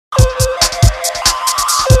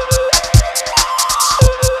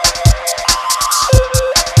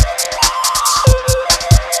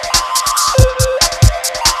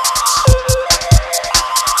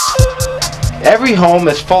Every home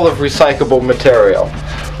is full of recyclable material.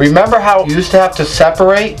 Remember how you used to have to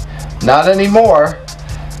separate? Not anymore.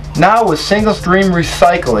 Now with single stream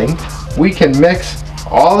recycling, we can mix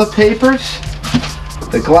all the papers,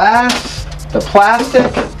 the glass, the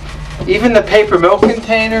plastic, even the paper milk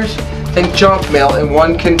containers and junk mail in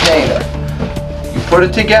one container. You put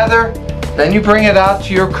it together, then you bring it out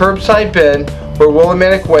to your curbside bin where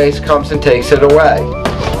Willimantic Waste comes and takes it away.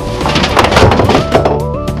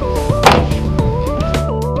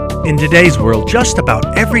 In today's world, just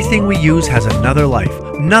about everything we use has another life.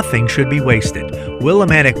 Nothing should be wasted.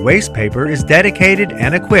 Willimantic Waste Paper is dedicated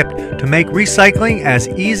and equipped to make recycling as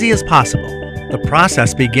easy as possible. The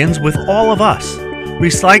process begins with all of us.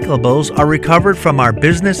 Recyclables are recovered from our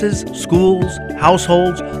businesses, schools,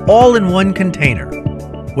 households, all in one container.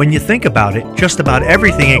 When you think about it, just about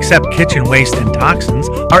everything except kitchen waste and toxins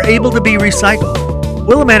are able to be recycled.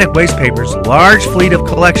 Willimantic Waste Paper's large fleet of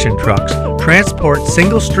collection trucks transport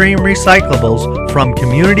single-stream recyclables from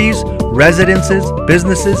communities, residences,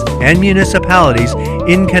 businesses, and municipalities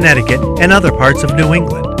in Connecticut and other parts of New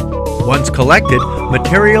England. Once collected,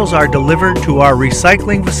 materials are delivered to our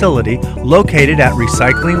recycling facility located at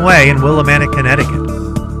Recycling Way in Willimantic,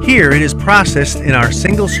 Connecticut. Here it is processed in our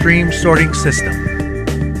single-stream sorting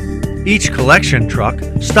system. Each collection truck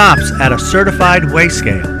stops at a certified weigh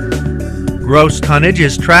scale. Gross tonnage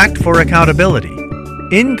is tracked for accountability.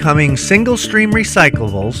 Incoming single-stream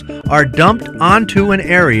recyclables are dumped onto an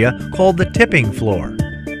area called the tipping floor.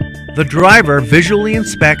 The driver visually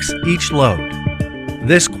inspects each load.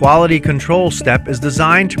 This quality control step is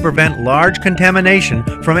designed to prevent large contamination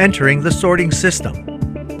from entering the sorting system.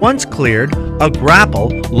 Once cleared, a grapple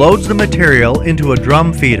loads the material into a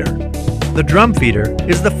drum feeder. The drum feeder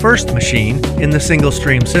is the first machine in the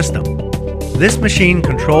single-stream system. This machine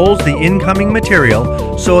controls the incoming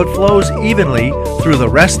material so it flows evenly through the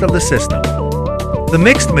rest of the system. The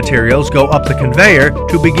mixed materials go up the conveyor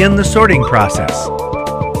to begin the sorting process.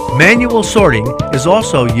 Manual sorting is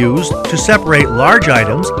also used to separate large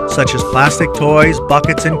items such as plastic toys,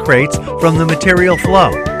 buckets, and crates from the material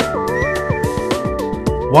flow.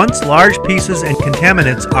 Once large pieces and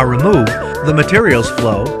contaminants are removed, the materials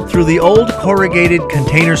flow through the old corrugated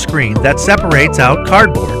container screen that separates out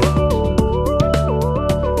cardboard.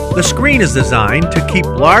 The screen is designed to keep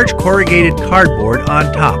large corrugated cardboard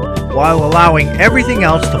on top, while allowing everything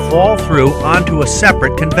else to fall through onto a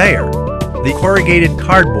separate conveyor. The corrugated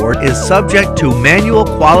cardboard is subject to manual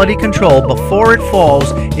quality control before it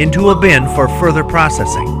falls into a bin for further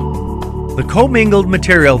processing. The commingled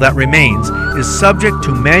material that remains is subject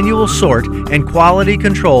to manual sort and quality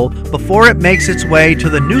control before it makes its way to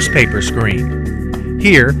the newspaper screen.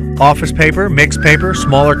 Here, office paper, mixed paper,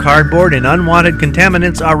 smaller cardboard, and unwanted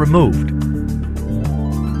contaminants are removed.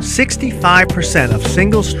 65% of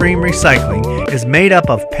single-stream recycling is made up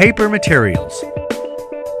of paper materials.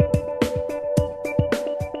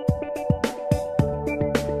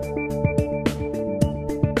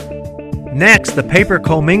 Next, the paper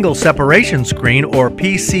commingle separation screen, or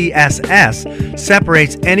PCSS,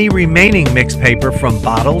 separates any remaining mixed paper from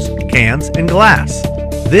bottles, cans, and glass.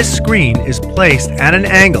 This screen is placed at an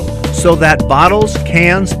angle so that bottles,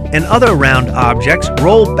 cans, and other round objects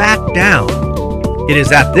roll back down. It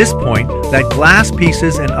is at this point that glass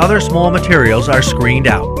pieces and other small materials are screened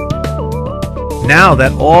out. Now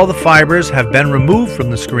that all the fibers have been removed from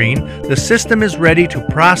the screen, the system is ready to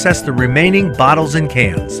process the remaining bottles and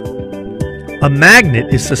cans. A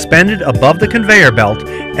magnet is suspended above the conveyor belt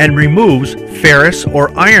and removes ferrous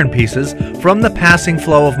or iron pieces from the passing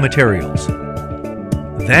flow of materials.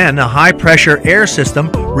 Then a high-pressure air system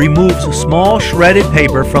removes small shredded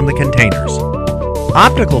paper from the containers.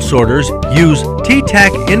 Optical sorters use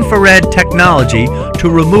T-Tech infrared technology to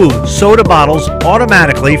remove soda bottles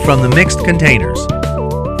automatically from the mixed containers.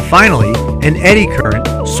 Finally, an eddy current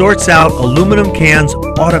sorts out aluminum cans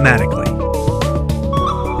automatically.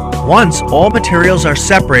 Once all materials are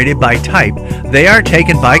separated by type, they are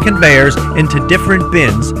taken by conveyors into different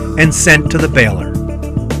bins and sent to the baler.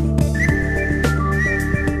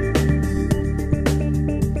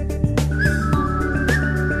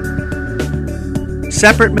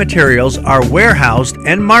 Separate materials are warehoused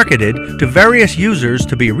and marketed to various users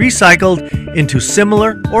to be recycled into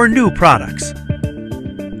similar or new products.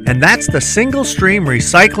 And that's the single-stream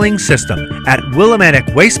recycling system at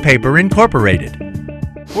Willimantic Waste Paper Incorporated.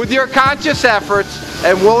 With your conscious efforts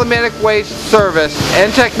and Willimantic Waste service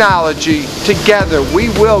and technology, together we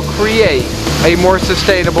will create a more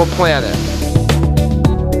sustainable planet.